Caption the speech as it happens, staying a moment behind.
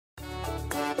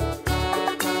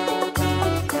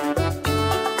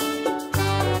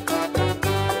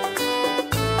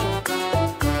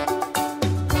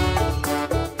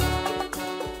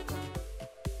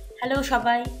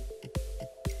সবাই,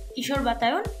 কিশোর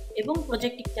বাতায়ন এবং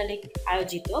project italic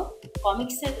আয়োজিত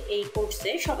কমিক্সের এই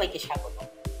কোর্সে সবাইকে স্বাগত।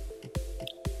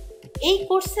 এই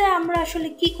কোর্সে আমরা আসলে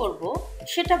কি করব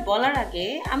সেটা বলার আগে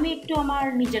আমি একটু আমার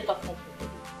নিজের কথা বলব।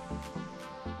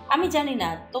 আমি জানি না,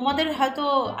 তোমাদের হয়তো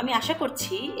আমি আশা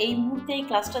করছি এই মুহূর্তে এই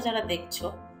ক্লাসটা যারা দেখছো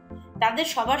তাদের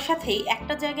সবার সাথেই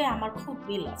একটা জায়গায় আমার খুব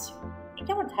মিল আছে।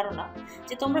 এটা আমার ধারণা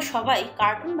যে তোমরা সবাই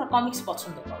কার্টুন বা কমিক্স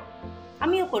পছন্দ করো,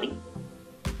 আমিও করি।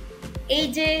 এই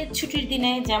যে ছুটির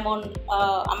দিনে যেমন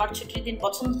আমার ছুটির দিন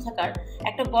পছন্দ থাকার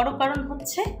একটা বড় কারণ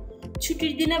হচ্ছে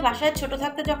ছুটির দিনে বাসায় ছোট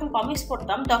থাকতে যখন কমিক্স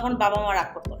পড়তাম তখন বাবা মা রাগ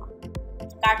করতো না,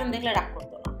 কার্টুন দেখলে রাগ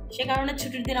করতো না, সে কারণে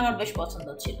ছুটির দিন আমার বেশ পছন্দ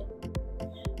ছিল।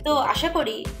 তো আশা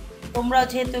করি তোমরা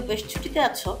যেহেতু বেশ ছুটিতে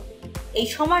আছো, এই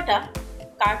সময়টা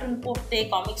কার্টুন পড়তে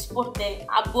কমিক্স পড়তে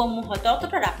আব্বু আম্মু হয়তো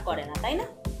অতটা রাগ করে না, তাই না?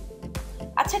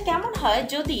 আচ্ছা, কেমন হয়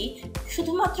যদি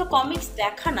শুধুমাত্র কমিক্স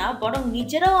দেখা না বরং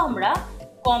নিজেরাও আমরা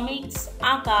কমিক্স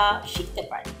আঁকা শিখতে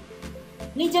পারি,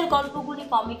 নিজের গল্পগুলি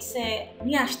কমিক্সে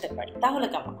নিয়ে আসতে পারি, তাহলে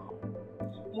কেমন হয়?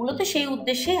 মূলত সেই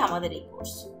উদ্দেশ্যেই আমাদের এই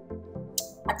কোর্স।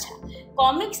 আচ্ছা,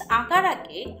 কমিক্স আঁকার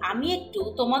আগে আমি একটু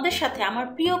তোমাদের সাথে আমার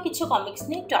প্রিয় কিছু কমিক্স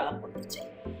নিয়ে একটু আলাপ করতে চাই।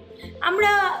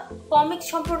 আমরা কমিক্স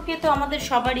সম্পর্কে তো আমাদের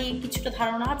সবারই কিছুটা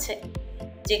ধারণা আছে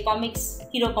যে কমিক্স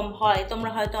কীরকম হয়। তোমরা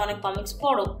হয়তো অনেক কমিক্স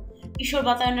পড়ো, কিশোর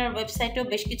বাতায়নের ওয়েবসাইটেও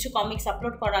বেশ কিছু কমিক্স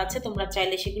আপলোড করা আছে, তোমরা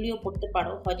চাইলে সেগুলিও পড়তে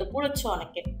পারো, হয়তো পড়েছো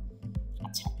অনেকে।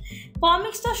 আচ্ছা,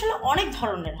 কমিক্স তো আসলে অনেক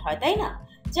ধরনের হয়, তাই না?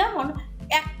 যেমন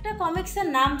একটা কমিক্সের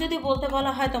নাম যদি বলতে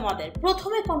বলা হয় তোমাদের,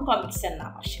 প্রথমে কোন কমিক্সের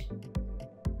নাম আসে?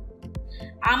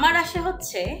 আমার আসে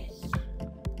হচ্ছে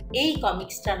এই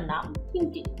কমিক্সটার নাম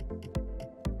টিনটিন।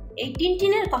 এই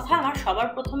টিনটিনের কথা আমার সবার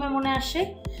প্রথমে মনে আসে,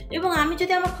 এবং আমি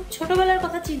যদি আমার খুব ছোটবেলার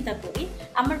কথা চিন্তা করি,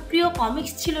 আমার প্রিয়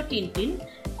কমিক্স ছিল টিনটিন।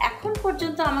 এখন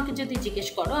পর্যন্ত আমাকে যদি জিজ্ঞেস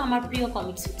করো, আমার প্রিয়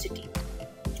কমিক্স হচ্ছে টিনটিন।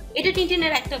 এটা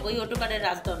টিনটিনের একটা বই, অটোকারের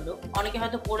রাজদণ্ড। অনেকে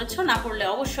হয়তো পড়েছো, না পড়লে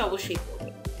অবশ্যই পড়বে।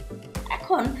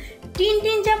 এখন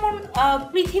টিনটিন যেমন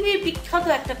পৃথিবীর বিখ্যাত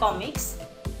একটা কমিক্স,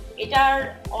 এটার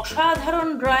অসাধারণ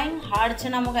ড্রয়িং হার্জ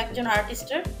নামক একজন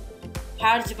আর্টিস্টের,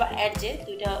 হার্জ বা অ্যাডজে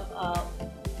দুইটা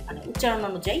মানে উচ্চারণ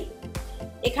অনুযায়ী,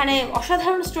 এখানে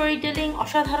অসাধারণ স্টোরি টেলিং,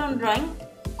 অসাধারণ ড্রয়িং,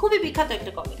 খুবই বিখ্যাত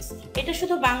একটা কমিক্স। এটা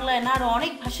শুধু বাংলায় না, আরও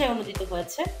অনেক ভাষায় অনুদিত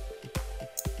হয়েছে।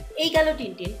 এই গেল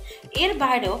টিনটিন। এর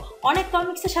বাইরেও অনেক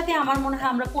কমিক্সের সাথে আমার মনে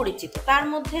হয় আমরা পরিচিত। তার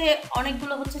মধ্যে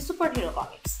অনেকগুলো হচ্ছে সুপারহিরো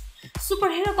কমিক্স।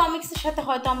 সুপারহিরো কমিক্সের সাথে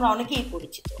হয়তো আমরা অনেকেই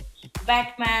পরিচিত,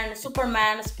 ব্যাটম্যান,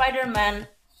 সুপারম্যান, স্পাইডারম্যান।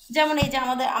 যেমন এই যে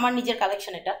আমার নিজের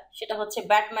কালেকশন, সেটা হচ্ছে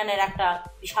ব্যাটম্যানের একটা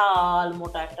বিশাল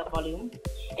মোটা একটা ভলিউম।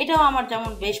 এটাও আমার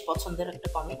যেমন বেশ পছন্দের একটা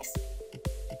কমিক্স।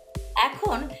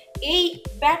 এখন এই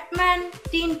ব্যাটম্যান,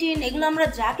 টিনটিন, এগুলো আমরা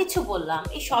যা কিছু বললাম,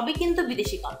 এই সবই কিন্তু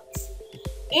বিদেশি কমিক্স।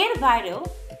 এর বাইরেও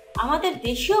আমাদের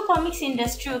দেশীয় কমিক্স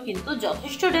ইন্ডাস্ট্রিও কিন্তু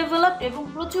যথেষ্ট ডেভেলপড, এবং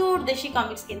প্রচুর দেশি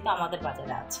কমিক্স কিন্তু আমাদের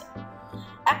বাজারে আছে।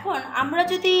 এখন আমরা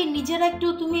যদি নিজেরা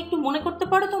তুমি একটু মনে করতে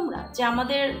পারো তোমরা যে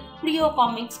আমাদের প্রিয়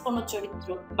কমিক্স কোনো চরিত্র,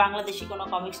 বাংলাদেশি কোনো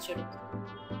কমিক্স চরিত্র।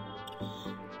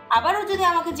 আবারও যদি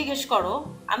আমাকে জিজ্ঞেস করো,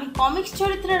 আমি কমিক্স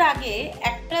চরিত্রের আগে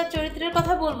একটা চরিত্রের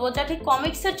কথা বলবো যা ঠিক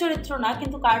কমিক্সের চরিত্র না,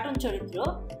 কিন্তু কার্টুন চরিত্র।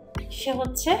 সে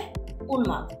হচ্ছে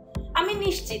উন্মাদ। আমি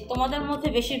নিশ্চিত তোমাদের মধ্যে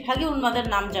বেশিরভাগই উন্মাদের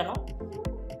নাম জানো।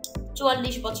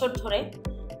 44 বছর ধরে,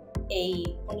 এই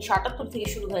 1978 থেকে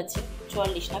শুরু হয়েছে,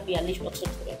 44 না 42 বছর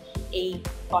ধরে এই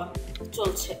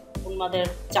চলছে উন্মাদের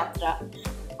যাত্রা।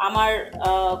 আমার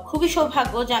খুবই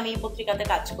সৌভাগ্য যে আমি এই পত্রিকাতে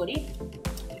কাজ করি।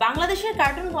 বাংলাদেশের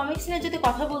কার্টুন কমিক্স নিয়ে যদি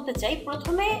কথা বলতে চাই,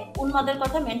 প্রথমে উন্মাদের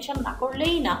কথা মেনশন না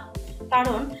করলেই না,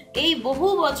 কারণ এই বহু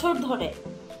বছর ধরে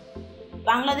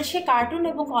বাংলাদেশে কার্টুন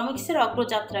এবং কমিক্সের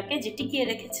অগ্রযাত্রাকে যে টিকিয়ে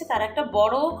রেখেছে তার একটা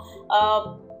বড়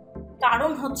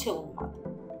কারণ হচ্ছে উন্মাদ।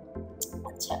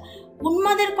 আচ্ছা,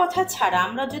 উন্মাদের কথা ছাড়া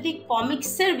আমরা যদি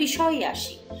কমিক্সের বিষয়ে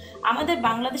আসি, আমাদের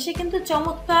বাংলাদেশে কিন্তু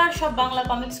চমৎকার সব বাংলা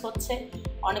কমিক্স হচ্ছে।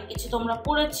 অনেক কিছু তোমরা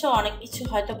পড়েছো, অনেক কিছু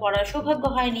হয়তো পড়ার সৌভাগ্য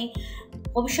হয়নি,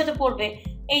 ভবিষ্যতে পড়বে।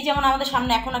 এই যেমন আমাদের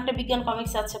সামনে এখন একটা বিজ্ঞান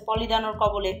কমিক্স আছে, পলিদানোর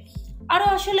কবলে। আরও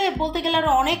আসলে বলতে গেলে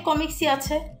আরও অনেক কমিক্সই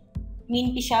আছে, মিন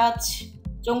পিশাচ,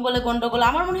 জঙ্গলে গন্ডগোল।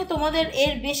 আমার মনে হয় তোমাদের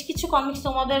এর বেশ কিছু কমিক্স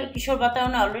তোমাদের কিশোর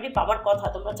বাতায়নে অলরেডি পাওয়ার কথা,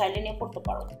 তোমরা চাইলে নিয়ে পড়তে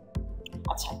পারো।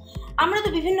 আচ্ছা, আমরা তো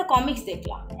বিভিন্ন কমিক্স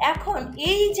দেখলাম। এখন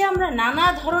এই যে আমরা নানা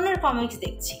ধরনের কমিক্স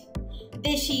দেখছি,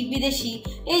 দেশি বিদেশি,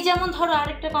 এই যেমন ধরো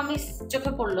আরেকটা কমিক্স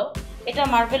চোখে পড়লো, এটা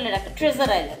মার্ভেলের একটা ট্রেজার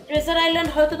আইল্যান্ড। ট্রেজার আইল্যান্ড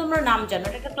হয়তো তোমরা নাম জানো,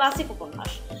 এটা একটা ক্লাসিক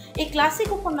উপন্যাস। এই ক্লাসিক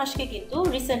উপন্যাসকে কিন্তু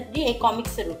রিসেন্টলি এই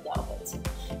কমিক্সের রূপ দেওয়া হয়েছে।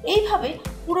 এইভাবে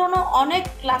পুরোনো অনেক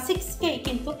ক্লাসিককেই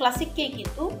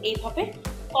কিন্তু এইভাবে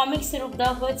কমিক্সের রূপ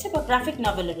দেওয়া হয়েছে বা গ্রাফিক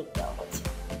নভেলের রূপ দেওয়া হয়েছে।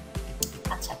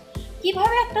 আচ্ছা,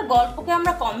 কিভাবে একটা গল্পকে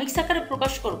আমরা কমিক্স আকারে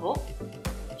প্রকাশ করব,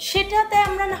 সেটাতে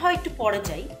আমরা না হয় একটু পরে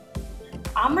যাই।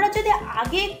 আমরা যদি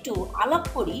আগে একটু আলাপ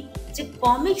করি যে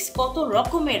কমিক্স কত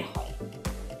রকমের হয়,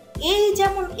 এই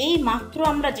যেমন এই মাত্র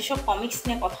আমরা যেসব কমিক্স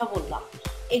নিয়ে কথা বললাম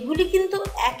এগুলি কিন্তু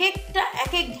এক একটা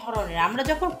এক এক ধরনের। আমরা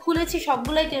যখন খুলেছি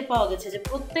সবগুলাই টের পাওয়া গেছে যে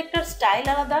প্রত্যেকটার স্টাইল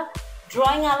আলাদা,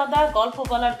 ড্রয়িং আলাদা, গল্প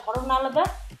বলার ধরন আলাদা,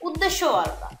 উদ্দেশ্যও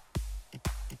আলাদা।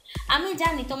 আমি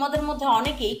জানি তোমাদের মধ্যে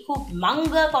অনেকেই খুব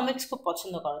মাঙ্গা কমিক্স খুব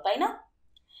পছন্দ করো, তাই না?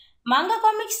 মাঙ্গা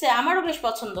কমিক্সে আমারও বেশ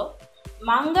পছন্দ।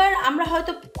 মাঙ্গার আমরা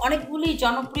হয়তো অনেকগুলি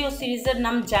জনপ্রিয় সিরিজের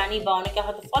নাম জানি বা অনেকে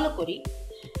হয়তো ফলো করি।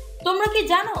 তোমরা কি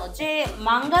জানো যে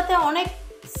মাঙ্গাতে অনেক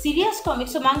সিরিয়াস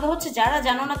কমিক্স, মাঙ্গা হচ্ছে, যারা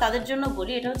জানো না তাদের জন্য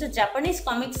বলি, এটা হচ্ছে জাপানিজ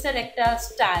কমিক্সের একটা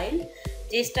স্টাইল,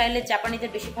 যে স্টাইলে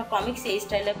জাপানিদের বেশিরভাগ কমিক্স এই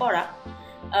স্টাইলে করা।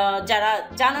 যারা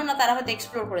জানো না তারা হয়তো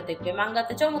এক্সপ্লোর করে দেখবে,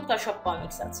 মাঙ্গাতে চমৎকার সব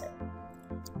কমিক্স আছে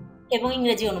এবং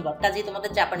ইংরেজি অনুবাদ, কাজেই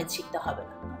তোমাদের জাপানিজ শিখতে হবে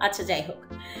না। আচ্ছা, যাই হোক,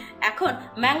 এখন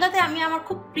ম্যাঙ্গাতে আমি আমার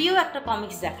খুব প্রিয় একটা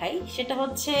কমিক্স দেখাই। সেটা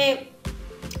হচ্ছে,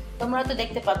 তোমরা তো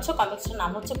দেখতে পাচ্ছ কমিক্সটার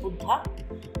নাম হচ্ছে বুদ্ধা।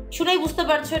 শুনেই বুঝতে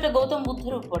পারছো এটা গৌতম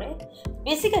বুদ্ধের উপরে।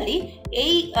 বেসিক্যালি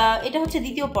এটা হচ্ছে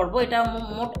দ্বিতীয় পর্ব, এটা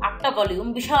মোট 8টা ভলিউম,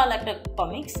 বিশাল একটা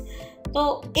কমিক্স। তো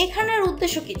এখানের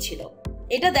উদ্দেশ্য কি ছিল?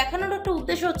 এটা দেখানোর একটা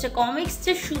উদ্দেশ্য হচ্ছে কমিক্স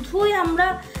যে শুধুই আমরা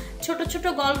ছোট ছোট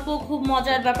গল্প, খুব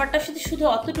মজার, ব্যাপারটা শুধু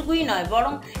অতটুকুই নয়,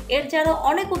 বরং এর যারা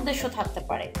অনেক উদ্দেশ্য থাকতে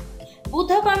পারে।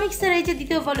 বুদ্ধা কমিক্সের এই যে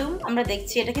দ্বিতীয় ভলিউম আমরা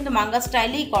দেখছি, এটা কিন্তু মাঙ্গা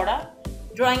স্টাইলেই করা।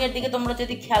 ড্রয়িংয়ের দিকে তোমরা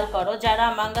যদি খেয়াল করো, যারা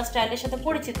মাঙ্গা স্টাইলের সাথে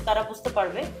পরিচিত তারা বুঝতে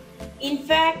পারবে।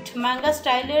 ইনফ্যাক্ট মাঙ্গা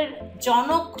স্টাইলের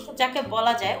জনক যাকে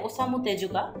বলা যায়, ওসামু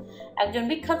তেজুকা, একজন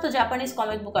বিখ্যাত জাপানিজ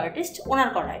কমিক বুক আর্টিস্ট, ওনার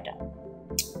করা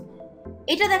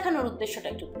এটা দেখানোর উদ্দেশ্যটা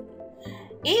একটু।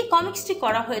 এই কমিক্সটি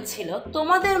করা হয়েছিল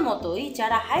তোমাদের মতোই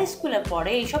যারা হাই স্কুলে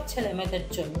পড়ে, এইসব ছেলে মেয়েদের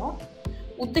জন্য।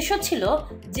 উদ্দেশ্য ছিল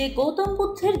যে গৌতম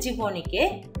বুদ্ধের জীবনীকে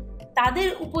তাদের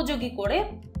উপযোগী করে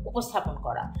উপস্থাপন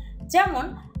করা। যেমন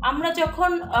আমরা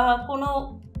যখন কোনো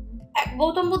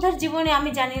গৌতম বুদ্ধের জীবনী,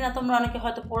 আমি জানি না তোমরা অনেকে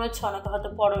হয়তো পড়েছো, অনেকে হয়তো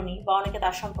পড়োনি, বা অনেকে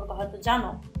তার সম্পর্কে হয়তো জানো,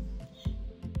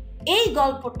 এই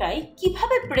গল্পটাই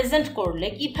কিভাবে প্রেজেন্ট করলে,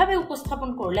 কিভাবে উপস্থাপন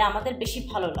করলে আমাদের বেশি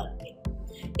ভালো লাগবে,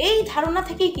 এই ধারণা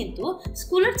থেকেই কিন্তু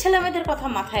স্কুলের ছেলেমেয়েদের কথা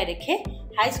মাথায় রেখে,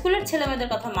 হাই স্কুলের ছেলেমেয়েদের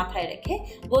কথা মাথায় রেখে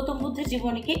গৌতম বুদ্ধের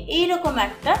জীবনীকে এইরকম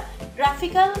একটা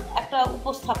গ্রাফিক্যাল একটা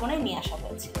উপস্থাপনায় নিয়ে আসা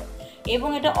হয়েছিল এবং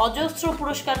এটা অজস্র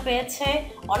পুরস্কার পেয়েছে,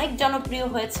 অনেক জনপ্রিয়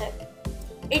হয়েছে।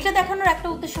 এটা দেখানোর একটা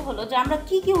উদ্দেশ্য হলো যে আমরা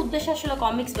কি কি উদ্দেশ্যে আসলে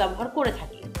কমিক্স ব্যবহার করে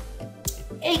থাকি।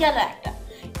 এই গেল একটা।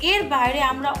 এর বাইরে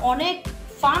আমরা অনেক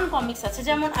ফান কমিক্স আছে,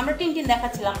 যেমন আমরা টিনটিন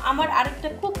দেখাচ্ছিলাম। আমার আরেকটা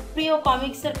খুব প্রিয়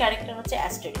কমিক্সের ক্যারেক্টার হচ্ছে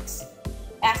অ্যাস্টেরিক্স।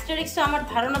 অ্যাস্টেরিক্স তো আমার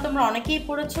ধারণা তোমরা অনেকেই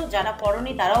পড়েছো, যারা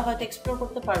পড়োনি তারাও হয়তো এক্সপ্লোর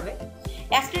করতে পারবে।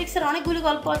 অ্যাস্টেরিক্সের অনেকগুলি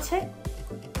গল্প আছে।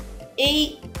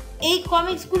 এই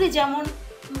কমিক্সগুলি যেমন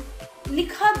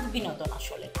নিখাদ বিনোদন,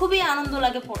 আসলে খুবই আনন্দ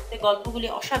লাগে পড়তে, গল্পগুলি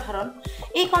অসাধারণ।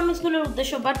 এই কমিক্সগুলোর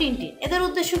উদ্দেশ্য, বা টিনটিন, এদের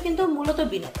উদ্দেশ্য কিন্তু মূলত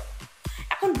বিনোদন।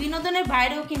 এখন বিনোদনের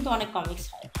বাইরেও কিন্তু অনেক কমিক্স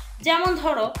হয়। যেমন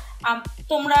ধরো,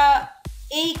 তোমরা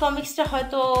এই কমিক্সটা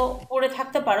হয়তো পড়ে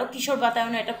থাকতে পারো, কিশোর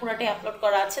বাতায়নে এটা পুরাটাই আপলোড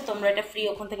করা আছে, তোমরা এটা ফ্রি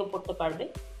ওখান থেকে পড়তে পারবে।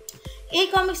 এই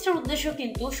কমিক্সটার উদ্দেশ্য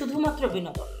কিন্তু শুধুমাত্র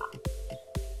বিনোদন না।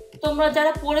 তোমরা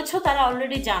যারা পড়েছো তারা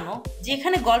অলরেডি জানো যে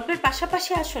এখানে গল্পের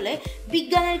পাশাপাশি আসলে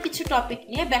বিজ্ঞানের কিছু টপিক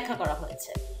নিয়ে ব্যাখ্যা করা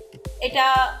হয়েছে। এটা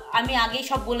আমি আগেই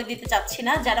সব বলে দিতে চাচ্ছি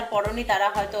না, যারা পড়োনি তারা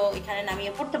হয়তো এখানে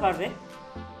নামিয়ে পড়তে পারবে।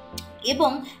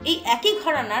 এবং এই একই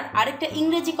ঘরানার আরেকটা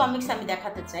ইংরেজি কমিক্স আমি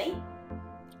দেখাতে চাই।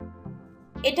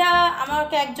 এটা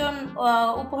আমাকে একজন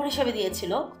উপহার হিসেবে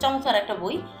দিয়েছিল, চমৎকার একটা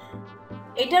বই।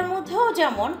 এটার মধ্যেও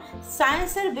যেমন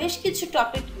সায়েন্সের বেশ কিছু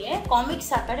টপিক নিয়ে কমিক্স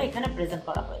আকারে এখানে প্রেজেন্ট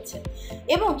করা হয়েছে।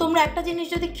 এবং তোমরা একটা জিনিস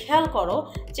যদি খেয়াল করো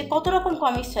যে কত রকম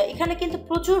কমিক্স হয়, এখানে কিন্তু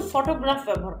প্রচুর ফটোগ্রাফ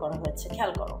ব্যবহার করা হয়েছে।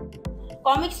 খেয়াল করো,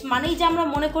 কমিক্স মানেই যে আমরা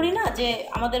মনে করি না যে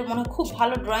আমাদের মনে খুব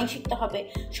ভালো ড্রয়িং শিখতে হবে,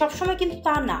 সবসময় কিন্তু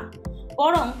তা না,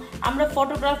 বরং আমরা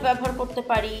ফটোগ্রাফ ব্যবহার করতে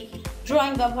পারি,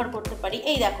 ড্রয়িং ব্যবহার করতে পারি।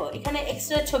 এই দেখো, এখানে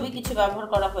এক্সট্রা ছবি কিছু ব্যবহার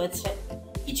করা হয়েছে,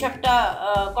 কিছু একটা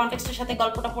কনটেক্সটের সাথে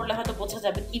গল্পটা পড়লে হয়তো বোঝা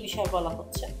যাবে কি বিষয় বলা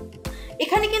হচ্ছে।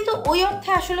 এখানে কিন্তু ওই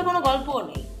অর্থে আসলে কোনো গল্পও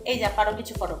নেই, এই যে কারো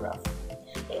কিছু ফটোগ্রাফ,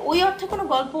 ওই অর্থে কোনো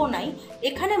গল্পও নাই।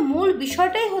 এখানে মূল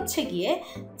বিষয়টাই হচ্ছে গিয়ে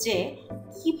যে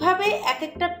কিভাবে এক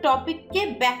একটা টপিককে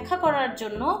ব্যাখ্যা করার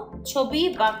জন্য ছবি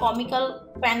বা কমিক্যাল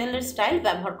প্যানেলের স্টাইল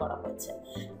ব্যবহার করা হয়েছে।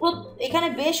 এখানে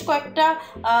বেশ কয়েকটা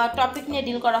টপিক নিয়ে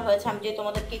ডিল করা হয়েছে, আমি যে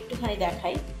তোমাদেরকে একটুখানি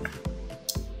দেখাই।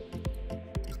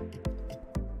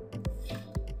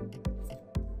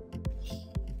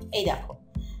 এই দেখো,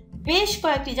 বেশ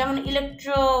কয়েকটি, যেমন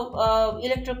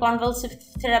ইলেকট্রোকনভালসিভ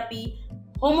থেরাপি,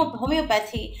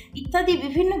 হোমিওপ্যাথি ইত্যাদি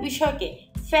বিভিন্ন বিষয়কে,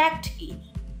 ফ্যাক্ট কি,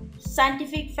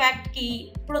 সায়েন্টিফিক ফ্যাক্ট কি,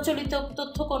 প্রচলিত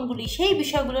তথ্য কোনগুলি, সেই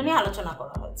বিষয়গুলো নিয়ে আলোচনা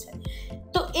করা হয়েছে।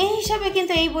 তো এই হিসাবে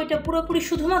কিন্তু এই বইটা পুরোপুরি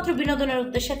শুধুমাত্র বিনোদনের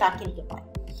উদ্দেশ্যে তা কিন্তু নয়।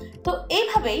 তো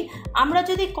এইভাবেই আমরা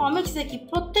যদি কমিক্স দেখি,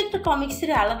 প্রত্যেকটা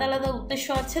কমিক্সের আলাদা আলাদা উদ্দেশ্য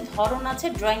আছে, ধরন আছে,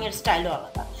 ড্রয়িংয়ের স্টাইলও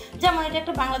আলাদা। যেমন এটা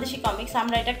একটা বাংলাদেশি কমিক্স,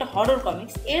 আমরা এটা একটা হরর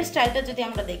কমিক্স, এর স্টাইলটা যদি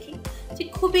আমরা দেখি যে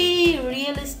খুবই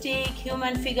রিয়েলিস্টিক,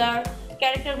 হিউম্যান ফিগার,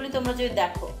 ক্যারেক্টারগুলি তোমরা যদি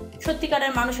দেখো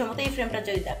সত্যিকারের মানুষের মতো, এই ফ্রেমটা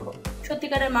যদি দেখো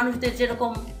সত্যিকারের মানুষদের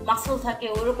যেরকম মাসল থাকে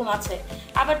ওরকম আছে।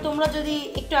 আবার তোমরা যদি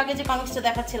একটু আগে যে কমিক্সটা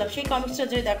দেখাচ্ছিলাম সেই কমিক্সটা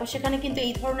যদি দেখো সেখানে কিন্তু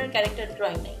এই ধরনের ক্যারেক্টার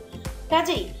ড্রয়িং নেই।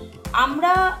 কাজেই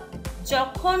আমরা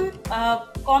যখন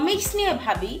কমিক্স নিয়ে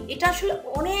ভাবি এটা আসলে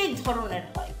অনেক ধরনের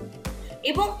হয়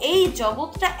এবং এই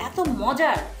জগৎটা এত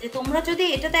মজার যে তোমরা যদি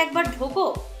এটাতে একবার ঢোকো,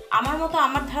 আমার মতো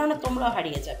আমার ধারণা তোমরাও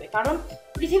হারিয়ে যাবে। কারণ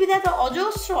পৃথিবীতে এত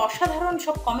অজস্র অসাধারণ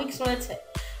সব কমিক্স রয়েছে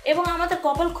এবং আমাদের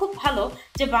কপাল খুব ভালো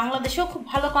যে বাংলাদেশেও খুব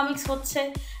ভালো কমিক্স হচ্ছে,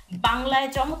 বাংলায়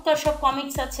চমৎকার সব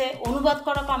কমিক্স আছে, অনুবাদ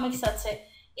করা কমিক্স আছে।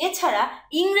 এছাড়া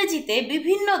ইংরেজিতে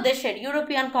বিভিন্ন দেশের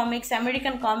European comics,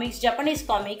 American comics, Japanese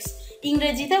comics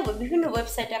ইংরেজিতে বিভিন্ন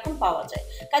ওয়েবসাইটে এখন পাওয়া যায়।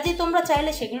 কাজেই তোমরা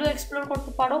চাইলে সেগুলো এক্সপ্লোর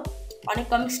করতে পারো, অনেক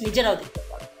কমিক্স নিজেরাও দেখতে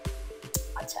পারো।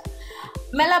 আচ্ছা,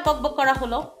 মেলা বকবক করা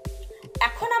হলো,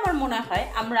 এখন আমার মনে হয়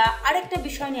আমরা আরেকটা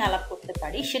বিষয় নিয়ে আলাপ করতে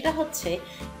পারি। সেটা হচ্ছে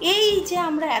এই যে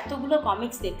আমরা এতগুলো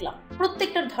কমিক্স দেখলাম,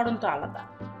 প্রত্যেকটার ধরন তো আলাদা,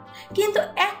 কিন্তু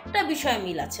একটা বিষয়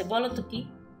মিল আছে, বলো তো কি?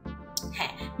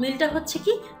 হ্যাঁ, মিলটা হচ্ছে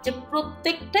কি যে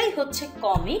প্রত্যেকটাই হচ্ছে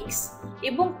কমিক্স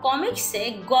এবং কমিক্সে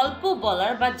গল্প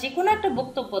বলার বা যে কোনো একটা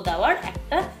বক্তব্য দেওয়ার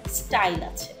একটা স্টাইল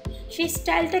আছে। সেই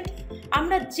স্টাইলটা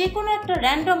আমরা যে কোনো একটা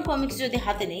র্যান্ডম কমিক্স যদি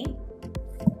হাতে নেই,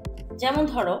 যেমন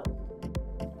ধরো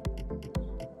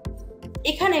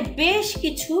এখানে বেশ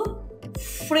কিছু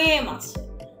ফ্রেম আছে,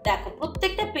 দেখো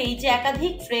প্রত্যেকটা পেজে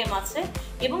একাধিক ফ্রেম আছে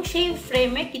এবং সেই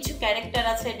ফ্রেমে কিছু ক্যারেক্টার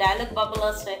আছে, ডায়লগ বাবল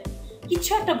আছে, কিছু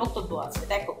একটা বক্তব্য আছে।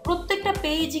 দেখো প্রত্যেকটা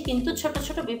পেজই কিন্তু ছোট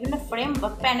ছোট বিভিন্ন ফ্রেম বা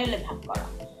প্যানেলে ভাগ করা।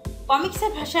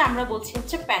 কমিক্সের ভাষায় আমরা বলছি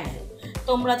হচ্ছে প্যানেল।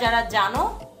 তোমরা যারা জানো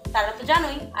তারা তো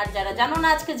জানোই, আর যারা জানো না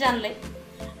আজকে জানলে।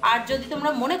 আর যদি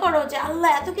তোমরা মনে করো যে আল্লাহ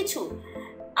এত কিছু,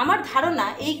 আমার ধারণা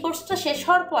এই কোর্সটা শেষ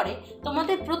হওয়ার পরে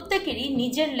তোমাদের প্রত্যেকেরই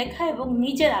নিজের লেখা এবং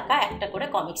নিজের আঁকা একটা করে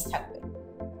কমিক্স থাকবে।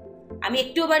 আমি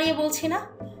একটুও বাড়িয়ে বলছি না,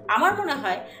 আমার মনে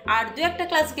হয় আর দু একটা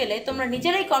ক্লাস গেলে তোমরা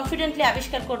নিজেরাই কনফিডেন্টলি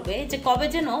আবিষ্কার করবে যে কবে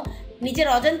যেন নিজের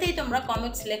অজান্তেই তোমরা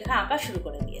কমিক্স লেখা আঁকা শুরু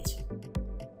করে দিয়েছো।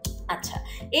 আচ্ছা,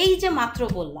 এই যে মাত্র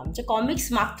বললাম যে কমিক্স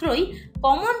মাত্রই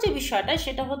কমন যে বিষয়টা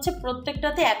সেটা হচ্ছে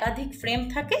প্রত্যেকটাতে একাধিক ফ্রেম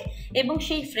থাকে এবং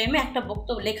সেই ফ্রেমে একটা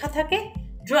বক্তব্য লেখা থাকে,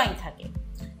 ড্রয়িং থাকে।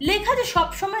 লেখা যে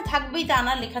সবসময় থাকবেই তা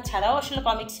না, লেখা ছাড়াও আসলে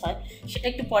কমিক্স হয়, সেটা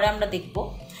একটু পরে আমরা দেখব।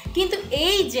 কিন্তু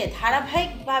এই যে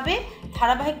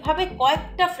ধারাবাহিকভাবে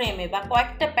কয়েকটা ফ্রেমে বা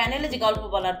কয়েকটা প্যানেলে যে গল্প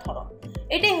বলার ধরন,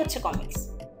 এটাই হচ্ছে কমিক্স।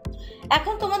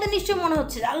 এখন তোমাদের নিশ্চয় মনে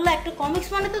হচ্ছে আল্লাহ একটা কমিক্স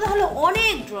মানে তো তাহলে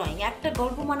অনেক ড্রয়িং, একটা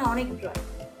গল্প মানে অনেক ড্রয়িং।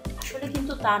 আসলে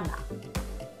কিন্তু তা না।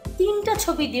 3টা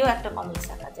ছবি দিয়েও একটা কমিক্স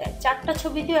আঁকা যায়, 4টা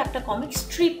ছবি দিয়েও একটা কমিক্স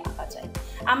স্ট্রিপ আঁকা যায়।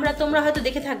 তোমরা হয়তো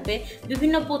দেখে থাকবে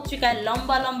বিভিন্ন পত্রিকায়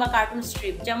লম্বা লম্বা কার্টুন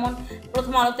স্ট্রিপ, যেমন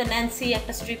প্রথম আলোতে ন্যান্সি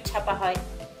একটা স্ট্রিপ ছাপা হয়,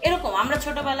 এরকম আমরা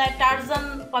ছোটবেলায় টারজান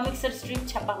কমিক্সের স্ট্রিপ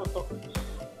ছাপা হতো।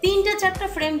 3টা 4টা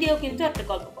ফ্রেম দিয়েও কিন্তু একটা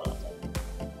গল্প বলা যায়।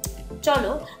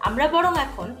 চলো আমরা বরং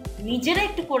এখন নিজেরা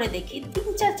একটু করে দেখি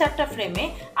 3-4টা ফ্রেমে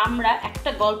আমরা একটা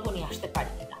গল্প নিয়ে আসতে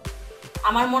পারি কিনা।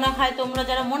 আমার মনে হয় তোমরা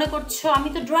যারা মনে করছো আমি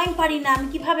তো ড্রয়িং পারি না, আমি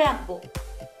কিভাবে আঁকবো,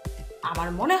 আমার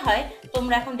মনে হয়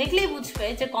তোমরা এখন দেখলেই বুঝবে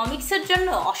যে কমিক্সের জন্য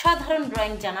অসাধারণ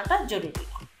ড্রয়িং জানাটা জরুরি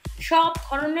না। সব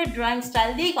ধরনের ড্রয়িং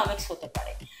স্টাইল দিয়েই কমিক্স হতে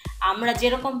পারে। আমরা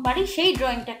যেরকম পারি সেই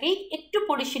ড্রয়িংটাকেই একটু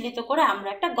পরিশীলিত করে আমরা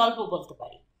একটা গল্প বলতে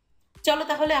পারি। চলো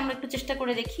তাহলে আমরা একটু চেষ্টা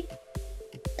করে দেখি।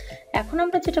 এখন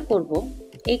আমরা যেটা করব,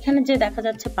 এইখানে যে দেখা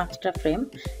যাচ্ছে 5টা ফ্রেম,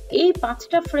 এই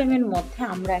 5টা ফ্রেমের মধ্যে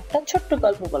আমরা একটা ছোট্ট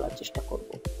গল্প বলার চেষ্টা করব।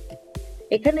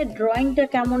 এখানে ড্রয়িংটা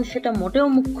কেমন সেটা মোটেও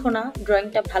মুখ্য না,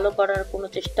 ড্রয়িংটা ভালো করার কোনো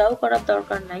চেষ্টাও করার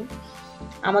দরকার নাই।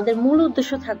 আমাদের মূল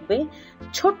উদ্দেশ্য থাকবে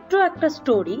ছোট্ট একটা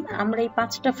স্টোরি আমরা এই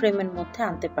 5টা ফ্রেমের মধ্যে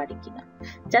আনতে পারি কিনা,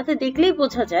 যাতে দেখলেই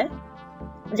বোঝা যায়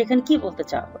যেখানে কি বলতে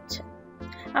চাওয়া হচ্ছে।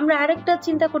 আমরা আরেকটা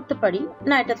চিন্তা করতে পারি,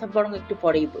 না এটা বরং একটু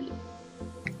পরেই বলি।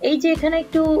 এই যে এখানে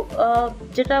একটু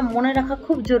যেটা মনে রাখা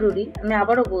খুব জরুরি, আমি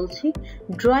আবারও বলছি,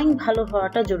 ড্রয়িং ভালো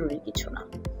হওয়াটা জরুরি কিছু না।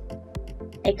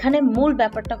 এখানে মূল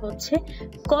ব্যাপারটা হচ্ছে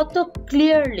কত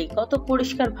ক্লিয়ারলি, কত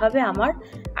পরিষ্কার ভাবে আমার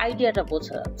আইডিয়াটা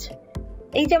বোঝা যাচ্ছে।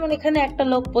 এই যেমন এখানে একটা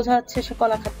লোক বোঝা যাচ্ছে সে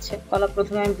কলা খাচ্ছে, কলা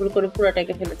প্রথমে আমি ভুল করে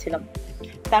পুরাটাকে ফেলেছিলাম,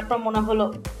 তারপর মনে হলো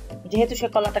যেহেতু সে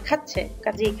কলাটা খাচ্ছে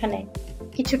কাজে এখানে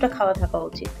কিছুটা খাওয়া থাকা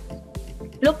উচিত।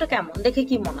 লোকটা কেমন দেখে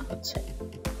কি মনে হচ্ছে?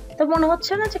 তো মনে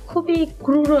হচ্ছে না যে খুবই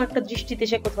ক্রূর একটা দৃষ্টিতে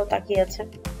সে কোথাও তাকিয়ে আছে?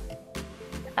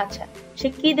 আচ্ছা, সে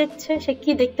কি দেখছে, সে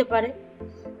কি দেখতে পারে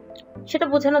সেটা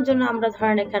বোঝানোর জন্য আমরা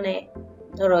ধরেন এখানে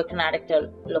আরেকটা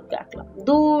লোককে আঁকলাম।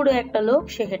 দূরে একটা লোক,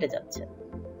 সে হেঁটে যাচ্ছে।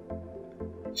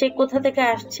 সে কোথা থেকে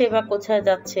আসছে বা কোথায়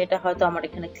যাচ্ছে এটা হয়তো আমার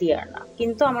এখানে ক্লিয়ার না,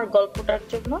 কিন্তু আমার গল্পটার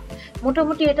জন্য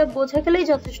মোটামুটি এটা বোঝা গেলেই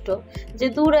যথেষ্ট যে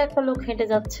দূরে একটা লোক হেঁটে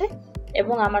যাচ্ছে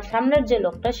এবং আমার সামনের যে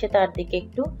লোকটা সে তার দিকে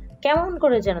একটু কেমন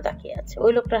করে যেন তাকিয়ে আছে।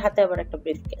 ওই লোকটার হাতে আবার একটা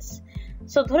ব্রিফকেস।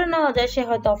 সো ধরে নেওয়া যায় সে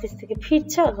হয়তো অফিস থেকে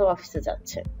ফিরছে অথবা অফিসে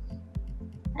যাচ্ছে।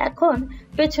 এখন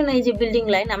পেছনে এই যে বিল্ডিং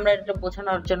লাইন, আমরা এটা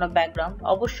বোঝানোর জন্য ব্যাকগ্রাউন্ড,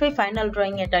 অবশ্যই ফাইনাল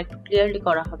ড্রয়িং এটা একটু ক্লিয়ারলি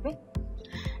করা হবে।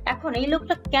 এখন এই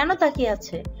লোকটা কেন তাকিয়ে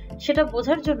আছে সেটা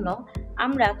বোঝার জন্য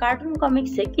আমরা কার্টুন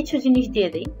কমিক্সে কিছু জিনিস দিয়ে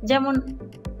দিই,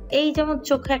 যেমন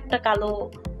চোখে একটা কালো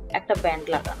একটা ব্যান্ড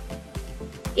লাগানো।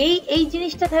 এই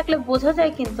জিনিসটা থাকলে বোঝা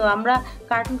যায় কিন্তু আমরা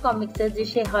কার্টুন কমিক্সে যে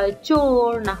সে হয় চোর,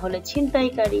 না হলে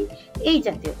ছিনতাইকারী, এই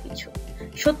জাতীয় কিছু।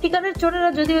 সত্যিকারের চোরেরা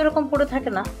যদিও এরকম পড়ে থাকে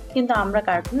না, কিন্তু আমরা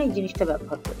কার্টুনে এই জিনিসটা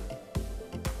ব্যবহার করি।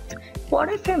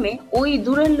 পরের ফ্রেমে ওই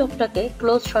দূরের লোকটাকে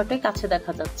ক্লোজ শটে কাছে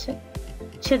দেখা যাচ্ছে।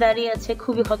 সে দাঁড়িয়ে আছে,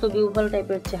 খুবই হতবিহ্বল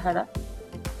টাইপের চেহারা,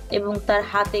 এবং তার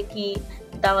হাতে কি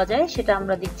দেওয়া যায় সেটা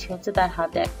আমরা দিচ্ছি হচ্ছে তার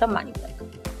হাতে একটা মানি ব্যাগ।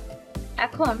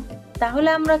 এখন তাহলে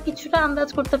আমরা কিছুটা আন্দাজ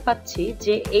করতে পারছি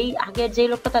যে এই আগের যে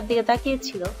লোকটা তার দিকে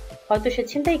তাকিয়েছিল হয়তো সে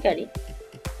ছিনতাইকারী,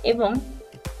 এবং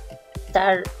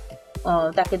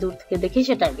তাকে দূর থেকে দেখে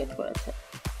সে টার্গেট করেছে।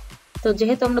 তো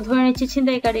যেহেতু আমরা ধরে নিচ্ছি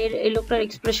ছিনতাইকারীর, এই লোকটার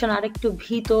এক্সপ্রেশন আরেকটু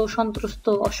ভীত, সন্ত্রস্ত,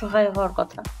 অসহায় হওয়ার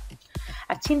কথা।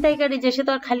 আর ছিনতাইকারী যে সে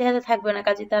তো আর খালি হাতে থাকবে না,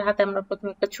 কাজে তার হাতে আমরা প্রথমে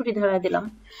একটা ছুরি ধরায় দিলাম,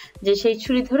 যে সেই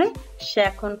ছুরি ধরে সে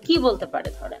এখন কি বলতে পারে।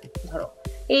 ধরো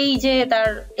এই যে তার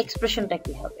এক্সপ্রেশনটা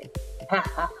কি হবে,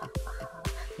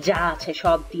 যা আছে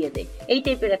সব দিয়ে দে, এই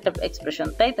টাইপের একটা এক্সপ্রেশন,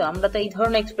 তাই তো? আমরা তো এই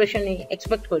ধরনের এক্সপ্রেশনই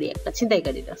এক্সপেক্ট করি একটা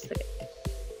ছিনতাইকারীর কাছ থেকে।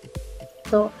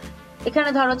 তো এখানে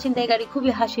ধরো ছিনতাইকারী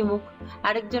খুবই হাসি মুখ,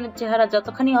 আরেকজনের চেহারা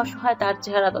যতখানি অসহায় তার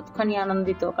চেহারা ততখানি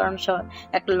আনন্দিত, কারণ সে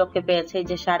একটা লোককে পেয়েছে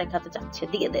যে সে আরেক হাতে যাচ্ছে,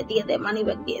 দিয়ে দে মানি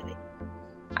ব্যাগ দিয়ে দে।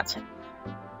 আচ্ছা,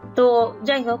 তো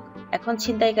যাই হোক, এখন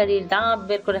ছিনতাইকারীর দাঁত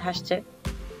বের করে হাসছে।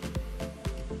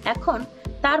 এখন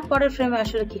তারপরের ফ্রেমে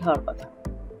আসলে কি হওয়ার কথা?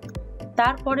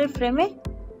 তারপরের ফ্রেমে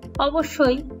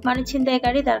অবশ্যই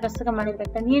ছিনতাইকারী তার কাছ থেকে মানি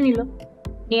ব্যাগটা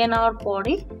নিয়ে নেওয়ার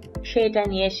পরে সেটা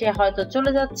নিয়ে সে হয়তো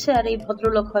চলে যাচ্ছে, আর এই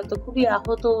ভদ্রলোক হয়তো খুবই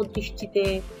আহত দৃষ্টিতে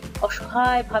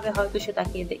অসহায় ভাবে হয়তো সে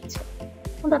তাকিয়ে দেখছে।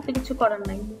 তার তো কিছু করার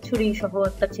নাই, ছুরি সহ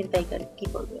একটা ছিনতাইকারী কি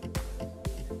করবে?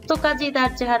 তো কাজেই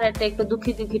তার চেহারাটা একটু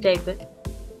দুঃখী টাইপের।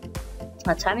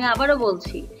 আচ্ছা, আমি আবারও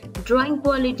বলছি, ড্রয়িং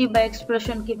কোয়ালিটি বা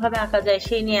এক্সপ্রেশন কিভাবে আঁকা যায়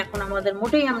সেই নিয়ে এখন আমাদের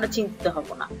মোটেই আমরা চিন্তিত হব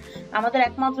না। আমাদের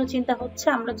একমাত্র চিন্তা হচ্ছে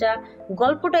আমরা যা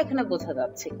গল্পটা এখানে বোঝা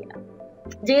যাচ্ছে কিনা।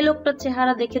 যে লোকটার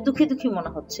চেহারা দেখে দুঃখী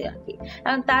মনে হচ্ছে আর কি,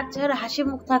 কারণ তার চেহারা হাসি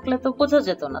মুখ থাকলে তো বোঝা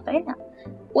যেত না, তাই না?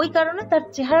 ওই কারণে তার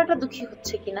চেহারাটা দুঃখী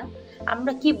হচ্ছে কিনা,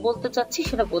 আমরা কি বলতে চাচ্ছি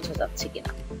সেটা বোঝা যাচ্ছে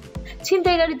কিনা।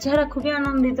 ছিনতাইকারীর চেহারা খুবই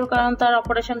আনন্দিত, কারণ তার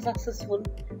অপারেশন সাকসেসফুল,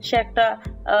 সে একটা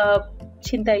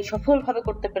ছিনতাই সফলভাবে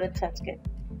করতে পেরেছে আজকে।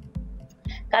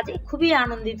 কাজে খুবই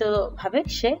আনন্দিত ভাবে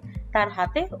সে তার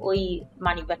হাতে ওই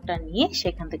মানি ব্যাগটা নিয়ে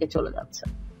সেখান থেকে চলে যাচ্ছে।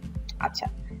 আচ্ছা,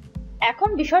 এখন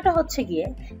বিষয়টা হচ্ছে গিয়ে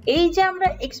এই যে আমরা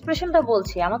এক্সপ্রেশনটা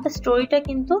বলছি, আমাদের স্টোরিটা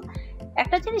কিন্তু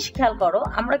একটা জিনিস খেয়াল করো,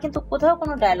 আমরা কিন্তু কোথাও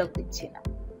কোনো ডায়লগ দিচ্ছি না।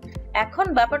 এখন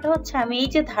ব্যাপারটা হচ্ছে আমি এই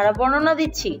যে ধারা বর্ণনা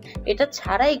দিচ্ছি এটা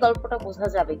ছাড়া এই গল্পটা বোঝা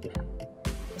যাবে কিনা।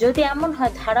 যদি এমন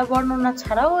হয় ধারা বর্ণনা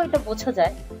ছাড়াও এটা বোঝা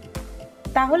যায়,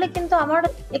 তাহলে কিন্তু আমার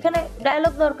এখানে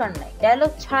ডায়লগ দরকার নাই,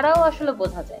 ডায়লগ ছাড়াও আসলে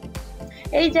বোঝা যায়।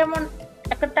 এই যেমন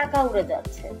একটা টাকা উড়ে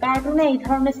যাচ্ছে, কার্টুনে এই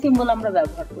ধরনের সিম্বল আমরা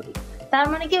ব্যবহার করি, তার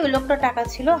মানে কি ওই লোকটা টাকা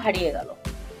ছিল, হারিয়ে গেল,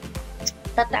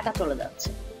 তার টাকা চলে যাচ্ছে।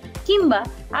 কিংবা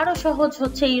আরো সহজ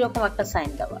হচ্ছে এইরকম একটা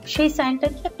সাইন দেওয়া, সেই সাইনটা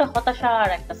কি একটা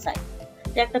হতাশার একটা সাইন,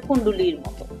 যে একটা কুণ্ডুলির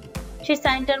মতো, সেই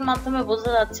সাইনটার মাধ্যমে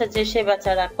বোঝা যাচ্ছে যে সে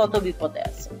বেচারা কত বিপদে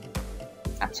আছে।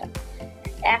 আচ্ছা,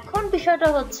 এখন বিষয়টা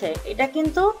হচ্ছে এটা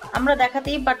কিন্তু আমরা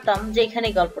দেখাতেই পারতাম যে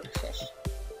এখানেই গল্পটা শেষ,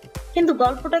 কিন্তু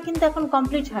গল্পটা কিন্তু এখন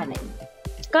কমপ্লিট হয় নাই,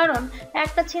 কারণ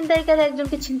একটা ছিনতাইকারী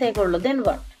একজনকে ছিনতাই করলো, দেন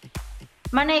হোয়াট?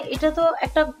 মানে এটা তো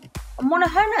একটা মনে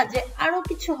হয় না যে আরো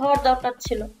কিছু হওয়ার দরকার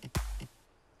ছিল?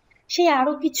 সেই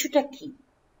আরো কিছুটা কি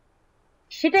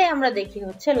সেটাই আমরা দেখি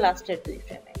হচ্ছে লাস্টের 2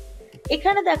 ফ্রেমে।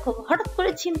 এখানে দেখো হঠাৎ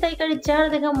করে ছিনতাইকারীর চেহারা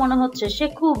দেখে মনে হচ্ছে সে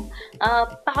খুব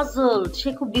পাজলড, সে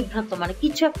খুব বিভ্রান্ত, মানে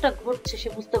কিছু একটা ঘটছে সে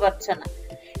বুঝতে পারছে না,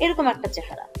 এরকম একটা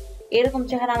চেহারা। এরকম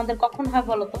চেহারা আমাদের কখন হয়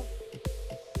বলতো?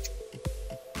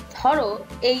 ধরো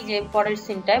এই যে পরের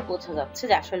সিনটায় বোঝা যাচ্ছে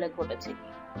যে আসলে ঘটেছে কি,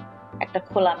 একটা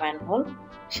খোলা ম্যানহোল,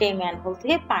 সেই ম্যানহোল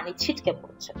থেকে পানি ছিটকে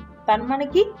পড়ছে, তার মানে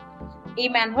কি এই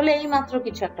ম্যানহোলে এই মাত্র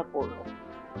কিছু একটা পড়লো।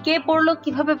 কে পড়লো,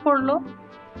 কিভাবে পড়লো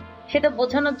সেটা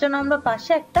বোঝানোর জন্য আমরা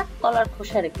পাশে একটা কলার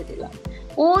খোসা রেখে দিলাম।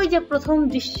 ওই যে প্রথম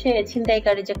দৃশ্যে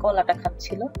ছিনতাইকারী যে কলাটা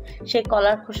খাচ্ছিল, সেই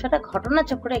কলার খোসাটা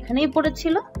ঘটনাচক্রে এখানেই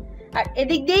পড়েছিল, আর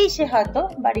এদিক দিয়েই সে হয়তো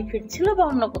বাড়ি ফিরছিল বা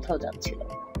অন্য কোথাও যাচ্ছিল,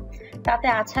 তাতে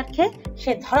আছাড় খেয়ে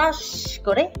সে ধরাস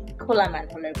করে খোলা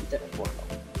ম্যানহোলের ভিতরে পড়লো।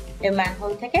 এই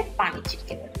ম্যানহোল থেকে পানি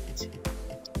ছিটকে বেরোচ্ছে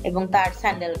এবং তার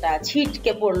স্যান্ডেলটা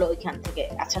ছিটকে পড়লো ওইখান থেকে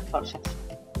আছাড় খাওয়ার সাথে।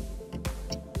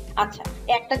 আচ্ছা,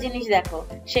 একটা জিনিস দেখো,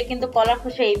 সে কিন্তু কলার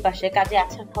খোসা এই পাশে, কাজে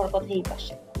আছাড় খাওয়ার কথা এই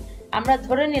পাশে। আমরা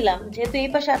ধরে নিলাম যেহেতু এই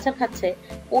পাশে আছাড় খাচ্ছে,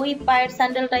 ওই পায়ের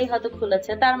স্যান্ডেলটাই হয়তো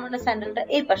খুলেছে, তার মানে স্যান্ডেলটা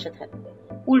এই পাশে থাকবে,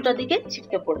 উল্টো দিকে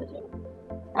ছিটকে পড়ে যাবে।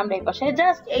 আমরা এই পাশে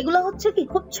জাস্ট, এগুলো হচ্ছে কি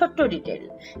খুব ছোট্ট ডিটেইল।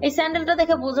 এই স্যান্ডেলটা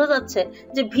দেখে বোঝা যাচ্ছে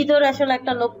যে ভিতরে আসলে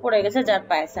একটা লোক পড়ে গেছে যার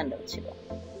পায়ে স্যান্ডেল ছিল।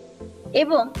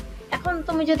 এবং এখন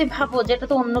তুমি যদি ভাবো যেটা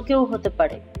তো অন্য কেউ হতে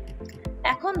পারে,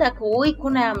 এখন দেখো ওই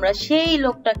কোণে আমরা সেই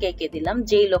লোকটাকে এঁকে দিলাম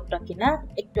যেই লোকটা কিনা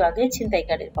একটু আগে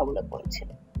ছিনতাইকারীর কবলে পড়েছিল।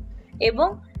 এবং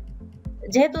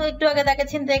যেহেতু একটু আগে তাকে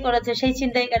ছিনতাই করেছে, সেই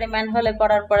ছিনতাইকারী ম্যানহোলে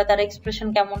পড়ার পরে তার এক্সপ্রেশন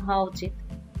কেমন হওয়া উচিত?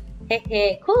 হে হে,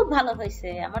 খুব ভালো হয়েছে,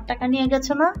 আমার টাকা নিয়ে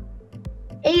গেছো না,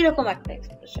 এইরকম একটা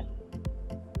এক্সপ্রেশন।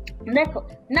 দেখো,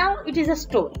 নাও ইট ইজ আ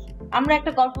স্টোরি। আমরা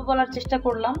একটা গল্প বলার চেষ্টা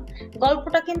করলাম।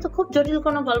 গল্পটা কিন্তু খুব জটিল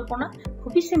কোনো গল্প না,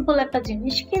 খুবই সিম্পল একটা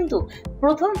জিনিস, কিন্তু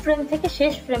প্রথম ফ্রেম থেকে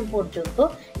শেষ ফ্রেম পর্যন্ত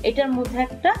এটার মধ্যে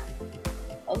একটা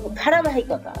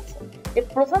ধারাবাহিকতা আছে। এই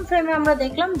প্রথম ফ্রেমে আমরা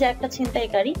দেখলাম যে একটা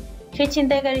ছিনতাইকারী, সেই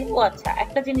ছিনতাইকারী, ও আচ্ছা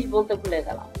একটা জিনিস বলতে ভুলে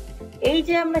গেলাম, এই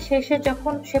যে আমরা শেষে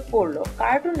যখন সে পড়লো,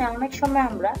 কার্টুনে অনেক সময়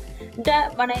আমরা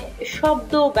মানে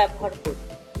শব্দ ব্যবহার করি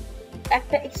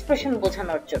একটা এক্সপ্রেশন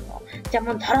বোঝানোর জন্য,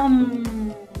 যেমন ধরম,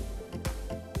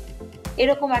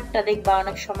 এরকম একটা দেখবা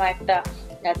অনেক সময় একটা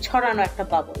ছড়ানো একটা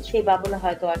বাবল, সেই বাবলে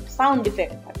হয়তো একটা সাউন্ড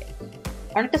ইফেক্ট থাকে,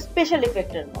 অনেকটা স্পেশাল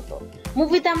ইফেক্টের মতো।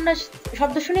 মুভিতে আমরা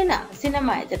শব্দ শুনি না,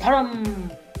 সিনেমায়, যে ধরম,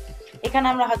 এখানে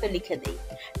আমরা হয়তো লিখে দিই।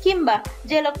 কিংবা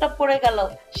যে লোকটা পড়ে গেল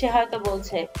সে হয়তো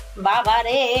বলছে বাবা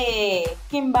রে,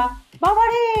 কিংবা বাবা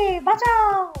রে বাঁচাও,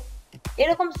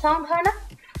 এরকম সাউন্ড হয় না?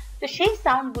 তো সেই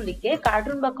সাউন্ড গুলিকে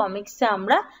কার্টুন বা কমিক্সে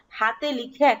আমরা হাতে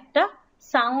লিখে একটা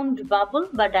সাউন্ড বাবল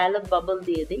বা ডায়লগ বাবল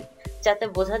দিয়ে দিই, যাতে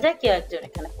বোঝা যায় কেউ একজন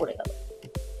এখানে পড়ে গেল।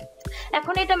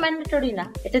 এখন এটা ম্যান্ডেটরি না,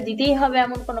 এটা দিতেই হবে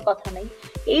এমন কোনো কথা নেই।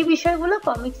 এই বিষয়গুলো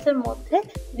কমিক্সের মধ্যে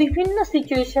বিভিন্ন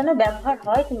সিচুয়েশনে ব্যবহার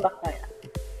হয় কিংবা হয় না,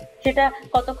 সেটা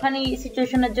কতখানি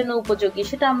সিচুয়েশনের জন্য উপযোগী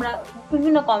সেটা আমরা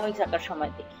বিভিন্ন কমিক্স আঁকার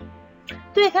সময় দেখি।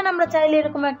 তো এখানে আমরা চাইলে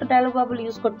এরকম একটা ডায়লগ বাবল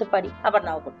ইউজ করতে পারি, আবার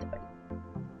নাও করতে পারি।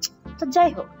 তো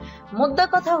যাই হোক, মোদ্দা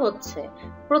কথা হচ্ছে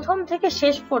প্রথম থেকে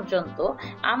শেষ পর্যন্ত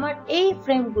আমার এই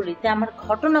ফ্রেমগুলিতে আমার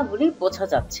ঘটনাগুলি বোঝা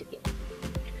যাচ্ছে কি।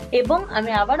 এবং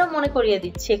আমি আবারও মনে করিয়ে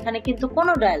দিচ্ছি, এখানে কিন্তু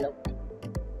কোনো ডায়লগ নাই।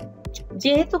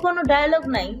 যেহেতু কোনো ডায়লগ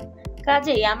নাই,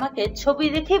 কাজেই আমাকে ছবি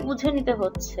দেখে বুঝে নিতে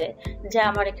হচ্ছে যে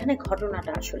আমার এখানে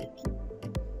ঘটনাটা আসলে কি।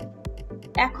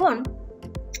 এখন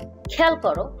খেয়াল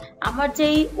করো, আমার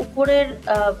যেই উপরের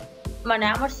মানে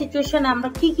আমার সিচুয়েশনে আমরা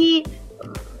কি কি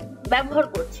ব্যবহার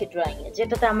করছি ড্রয়িং এ,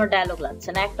 যেটাতে আমার ডায়লগ লাগছে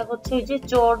না। একটা হচ্ছে এই যে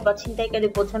চোর বা ছিনতাইকারী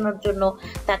বোঝানোর জন্য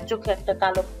তার চোখে একটা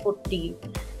কালো পট্টি,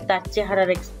 তার চেহারার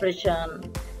এক্সপ্রেশন,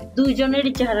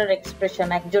 দুইজনেরই চেহারার এক্সপ্রেশন,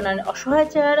 একজনের অসহায়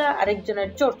চেহারা আরেকজনের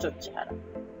চোর চোর চেহারা।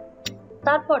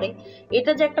 তারপরে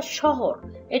এটা যে একটা শহর,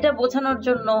 এটা বোঝানোর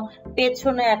জন্য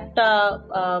পেছনে একটা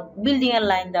বিল্ডিং এর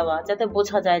লাইন দেওয়া, যাতে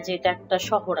বোঝা যায় যে এটা একটা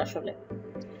শহর আসলে।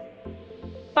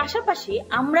 পাশাপাশি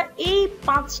আমরা এই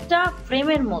 5টা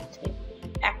ফ্রেমের মধ্যে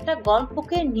একটা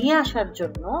গল্পকে নিয়ে আসার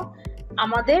জন্য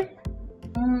আমাদের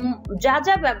যা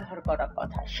যা ব্যবহার করার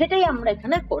কথা সেটাই আমরা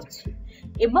এখানে করছি।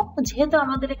 এবং যেহেতু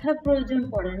আমাদের এখানে প্রয়োজন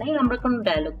পড়ে নাই, আমরা কোনো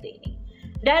ডায়লগ দিইনি,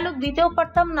 ডায়লগ দিতেও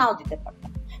পারতাম, নাও দিতে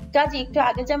পারতাম। কাজে একটু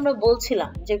আগে যে আমরা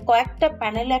বলছিলাম যে কয়েকটা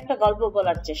প্যানেলে একটা গল্প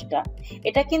বলার চেষ্টা,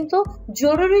 এটা কিন্তু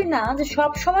জরুরি না যে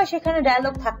সব সময় সেখানে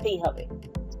ডায়লগ থাকতেই হবে।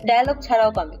 ডায়লগ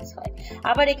ছাড়াও কমিক্স হয়,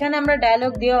 আবার এখানে আমরা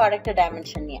ডায়লগ দিয়েও আরেকটা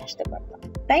ডাইমেনশন নিয়ে আসতে পারতাম,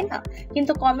 তাই না?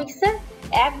 কিন্তু কমিক্সের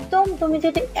একদম তুমি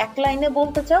যদি এক লাইনে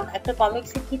বলতে চাও, একটা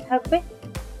কমিক্সে কি থাকবে,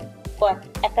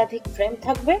 একাধিক ফ্রেম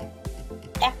থাকবে।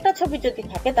 একটা ছবি যদি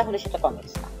থাকে তাহলে সেটা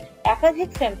কমিক্স না, একাধিক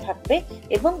ফ্রেম থাকবে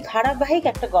এবং ধারাবাহিক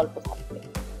একটা গল্প থাকবে।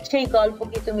 সেই গল্প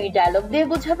কি তুমি ডায়লগ দিয়ে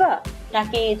বোঝাবা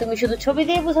নাকি তুমি শুধু ছবি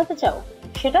দিয়ে বোঝাতে চাও,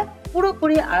 সেটা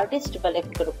পুরোপুরি আর্টিস্ট বা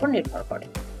লেখকের উপর নির্ভর করে।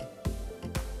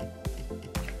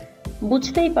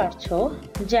 বুঝতেই পারছো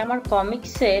যে আমার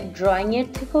কমিক্সে ড্রয়িং এর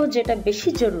থেকেও যেটা বেশি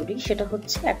জরুরি সেটা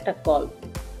হচ্ছে একটা গল্প।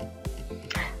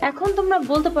 এখন তোমরা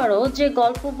বলতে পারো যে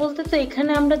গল্প বলতে তো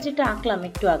এখানে আমরা যেটা আঁকলাম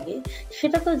একটু আগে,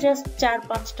 সেটা তো জাস্ট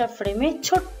 4-5টা ফ্রেমে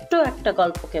ছোট্ট একটা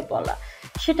গল্পকে বলা,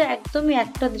 সেটা একদমই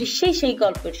একটা দৃশ্যেই সেই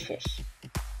গল্পের শেষ।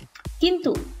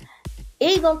 কিন্তু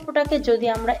এই গল্পটাকে যদি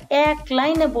আমরা এক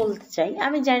লাইনে বলতে চাই,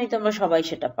 আমি জানি তোমরা সবাই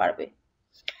সেটা পারবে।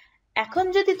 এখন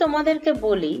যদি তোমাদেরকে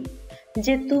বলি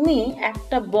যে তুমি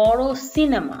একটা বড়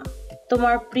সিনেমা,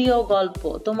 তোমার প্রিয় গল্প,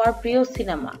 তোমার প্রিয়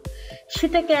সিনেমা,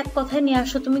 সেটাকে এক কথায় নিয়ে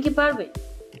আসো, তুমি কি পারবে?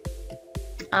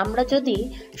 আমরা যদি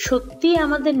সত্যি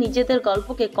আমাদের নিজেদের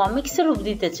গল্পকে কমিক্সের রূপ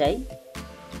দিতে চাই,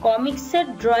 কমিক্সের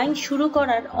ড্রয়িং শুরু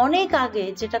করার অনেক আগে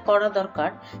যেটা করা দরকার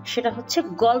সেটা হচ্ছে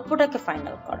গল্পটাকে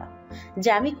ফাইনাল করা। যে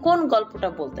আমি কোন গল্পটা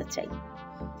বলতে চাই।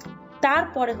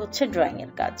 তারপরে হচ্ছে ড্রয়িং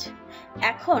এর কাজ।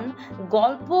 এখন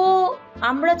গল্প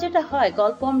আমরা যেটা হয়,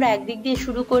 গল্প আমরা একদিক দিয়ে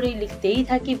শুরু করি, লিখতেই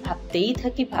থাকি, ভাবতেই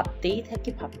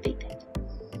থাকি।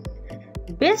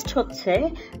 বেস্ট হচ্ছে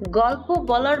গল্প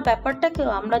বলার ব্যাপারটাকেও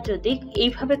আমরা যদি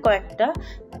এইভাবে কয়েকটা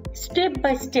স্টেপ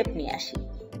বাই স্টেপ নিয়ে আসি।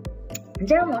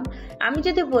 যেমন আমি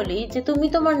যদি বলি যে তুমি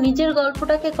তোমার নিজের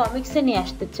গল্পটাকে কমিক্সে নিয়ে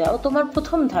আসতে চাও, তোমার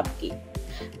প্রথম ধাপ কি?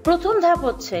 প্রথম ধাপ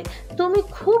হচ্ছে তুমি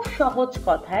খুব সহজ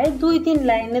কথায় 2-3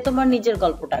 লাইনে তোমার নিজের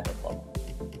গল্পটাকে বলো।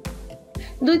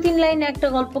 2-3 লাইনে একটা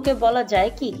গল্পকে বলা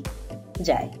যায় কি?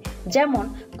 যায়। যেমন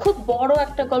খুব বড়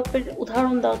একটা গল্পের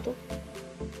উদাহরণ দাও তো।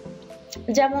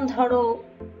 যেমন ধরো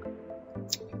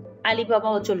আলিবাবা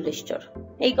ও 40 চোর।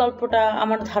 এই গল্পটা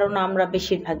আমার ধারণা আমরা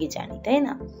বেশিরভাগই জানি, তাই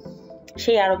না?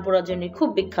 সেই আরব রজনীর খুব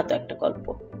বিখ্যাত একটা গল্প।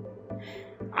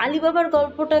 আলিবাবার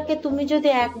গল্পটাকে তুমি যদি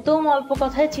একদম অল্প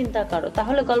কথায় চিন্তা করো,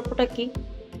 তাহলে গল্পটা কি?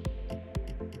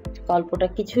 গল্পটা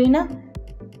কিছুই না,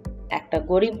 একটা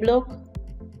গরিব লোক,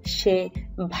 সে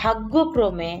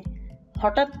ভাগ্যক্রমে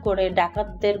হঠাৎ করে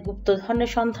ডাকাতদের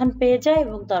গুপ্তধনের সন্ধান পেয়ে যায়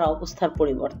এবং তার অবস্থার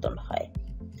পরিবর্তন হয়।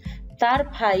 তার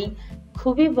ভাই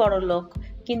খুবই বড় লোক,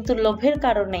 কিন্তু লোভের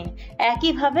কারণে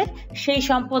একইভাবে সেই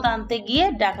সম্পদ আনতে গিয়ে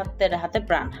ডাকাতদের হাতে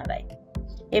প্রাণ হারায়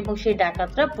এবং সেই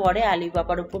ডাকাতরা পরে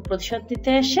আলিবাবার উপর প্রতিশোধ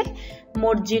নিতে এসে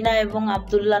মর্জিনা এবং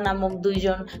আব্দুল্লাহ নামক 2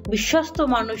 জন বিশ্বস্ত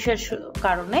মানুষের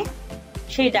কারণে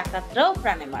সেই ডাকাতরাও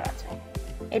প্রাণে মারা যায়।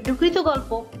 এটুকুই তো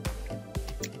গল্প।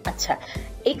 আচ্ছা,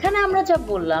 এখানে আমরা যা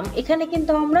বললাম, এখানে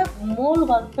কিন্তু আমরা মূল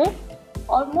গল্পের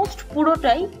অলমোস্ট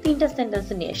পুরোটাই 3টা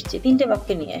সেন্টেন্সে নিয়ে এসেছি, 3টে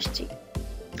বাক্যে নিয়ে এসেছি।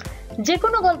 যে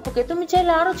কোনো গল্পকে তুমি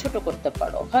চাইলে আরো ছোট করতে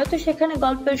পারো, হয়তো সেখানে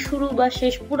গল্পের শুরু বা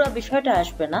শেষ পুরো বিষয়টা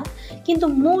আসবে না, কিন্তু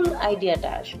মূল আইডিয়াটা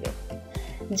আসবে।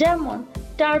 যেমন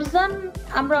টারজান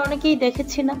আমরা অনেকেই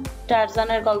দেখেছি না?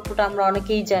 টারজানের গল্পটা আমরা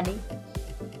অনেকেই জানি।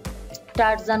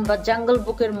 টারজান বা জঙ্গল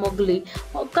বুকের মোগলি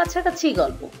কাছাকাছি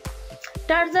গল্প।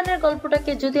 টারজানের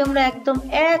গল্পটাকে যদি আমরা একদম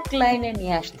এক লাইনে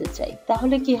নিয়ে আসতে চাই,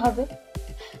 তাহলে কি হবে?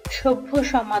 সভ্য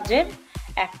সমাজের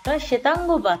একটা শ্বেতাঙ্গ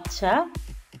বাচ্চা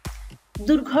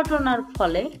দুর্ঘটনার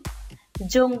ফলে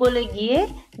জঙ্গলে গিয়ে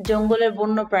জঙ্গলের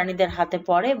বন্য প্রাণীদের হাতে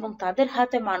পড়ে এবং তাদের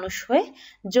হাতে মানুষ হয়ে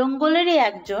জঙ্গলেরই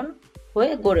একজন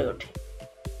হয়ে গড়ে ওঠে।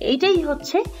 এইটাই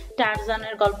হচ্ছে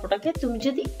টারজানের গল্পটাকে তুমি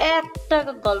যদি একটা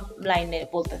লাইনে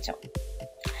বলতে চাও।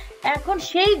 এখন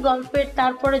সেই গল্পের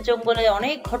তারপরে জঙ্গলে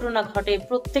অনেক ঘটনা ঘটে,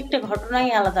 প্রত্যেকটা ঘটনাই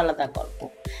আলাদা আলাদা গল্প,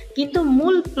 কিন্তু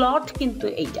মূল প্লট কিন্তু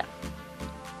এইটা।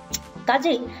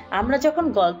 কাজেই আমরা যখন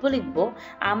গল্প লিখব,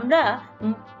 আমরা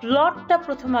প্লটটা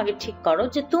প্রথম আগে ঠিক করো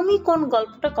যে তুমি কোন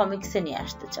গল্পটা কমিক্সে নিয়ে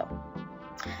আসতে চাও।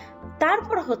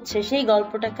 তারপর হচ্ছে সেই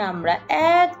গল্পটাকে আমরা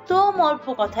একদম অল্প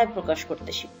কথায় প্রকাশ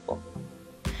করতে শিখব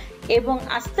এবং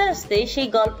আস্তে আস্তে সেই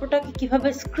গল্পটাকে কিভাবে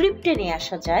স্ক্রিপ্টে নিয়ে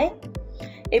আসা যায়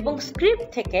এবং স্ক্রিপ্ট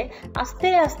থেকে আস্তে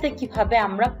আস্তে কিভাবে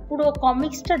আমরা পুরো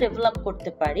কমিক্সটা ডেভেলপ করতে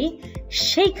পারি,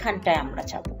 সেইখানটায় আমরা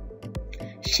যাব।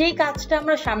 সেই কাজটা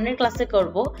আমরা সামনের ক্লাসে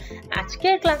করব।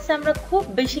 আজকের ক্লাসে আমরা খুব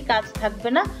বেশি কাজ থাকবে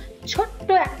না, ছোট্ট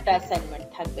একটা অ্যাসাইনমেন্ট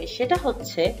থাকবে। সেটা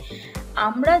হচ্ছে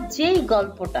আমরা যেই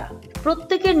গল্পটা,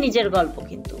 প্রত্যেকের নিজের গল্প,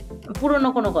 কিন্তু পুরনো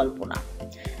কোনো গল্প না,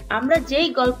 আমরা যেই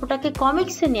গল্পটাকে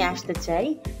কমিক্সে নিয়ে আসতে চাই,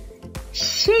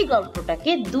 সেই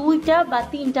গল্পটাকে 2টা বা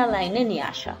 3টা লাইনে নিয়ে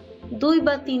আসা, 2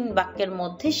 বা 3 বাক্যের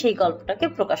মধ্যে সেই গল্পটাকে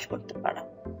প্রকাশ করতে পারা।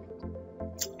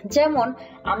 যেমন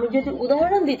আমি যদি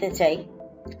উদাহরণ দিতে চাই,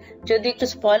 যদি একটু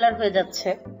স্পয়লার হয়ে যাচ্ছে,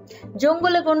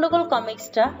 জঙ্গলে গন্ডগোল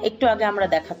কমিক্সটা একটু আগে আমরা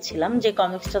দেখাচ্ছিলাম, যে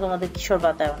কমিক্সটা তোমাদের কিশোর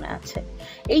বাতায়নে আছে।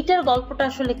 এইটার গল্পটা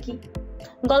আসলে কি?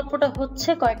 গল্পটা হচ্ছে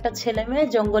কয়েকটা ছেলে মেয়ে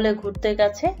জঙ্গলে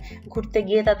ঘুরতে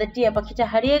গিয়ে তাদের টিয়া পাখিটা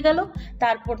হারিয়ে গেল।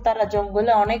 তারপর তারা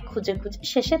জঙ্গলে অনেক খুঁজে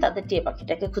শেষে তাদের টিয়া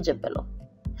পাখিটাকে খুঁজে পেল।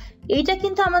 এইটা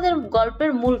কিন্তু আমাদের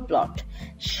গল্পের মূল প্লট।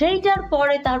 সেইটার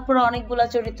পরে তারপর অনেকগুলা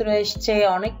চরিত্র এসছে,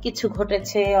 অনেক কিছু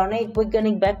ঘটেছে, অনেক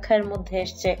বৈজ্ঞানিক ব্যাখ্যার মধ্যে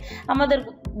এসছে আমাদের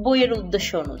বইয়ের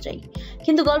উদ্দেশ্য অনুযায়ী,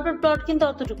 কিন্তু গল্পের প্লট কিন্তু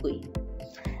অতটুকুই।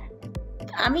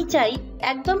 আমি চাই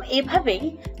একদম এভাবেই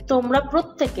তোমরা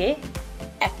প্রত্যেকে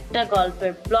একটা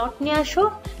গল্পের প্লট নিয়ে আসো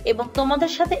এবং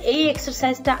তোমাদের সাথে এই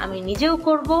এক্সারসাইজটা আমি নিজেও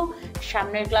করব।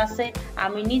 সামনের ক্লাসে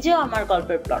আমি নিজেও আমার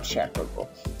গল্পের প্লট শেয়ার করব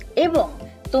এবং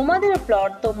তোমাদের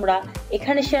প্লট তোমরা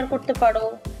এখানে শেয়ার করতে পারো,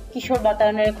 কিশোর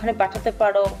বাতায়নের এখানে পাঠাতে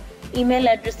পারো, ইমেল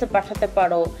অ্যাড্রেসে পাঠাতে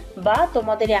পারো, বা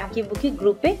তোমাদের আঁকিবুকি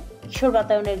গ্রুপে, কিশোর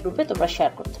বাতায়নের গ্রুপে তোমরা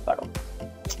শেয়ার করতে পারো।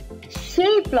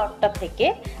 সেই প্লটটা থেকে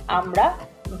আমরা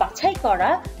বাছাই করা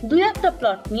 2-1টা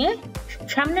প্লট নিয়ে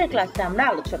সামনের ক্লাসে আমরা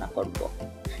আলোচনা করব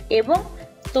এবং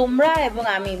তোমরা এবং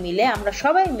আমি মিলে, আমরা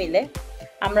সবাই মিলে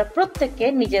আমরা প্রত্যেকে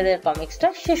নিজেদের কমিক্সটা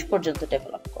শেষ পর্যন্ত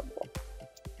ডেভেলপ করব।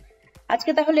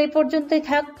 আজকে তাহলে এই পর্যন্তই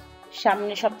থাক।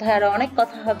 সামনের সপ্তাহে আরো অনেক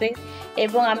কথা হবে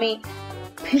এবং আমি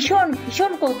ভীষণ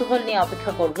ভীষণ কৌতূহল নিয়ে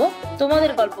অপেক্ষা করব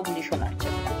তোমাদের গল্পগুলি শোনার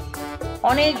জন্য।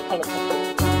 অনেক ভালো থাকো।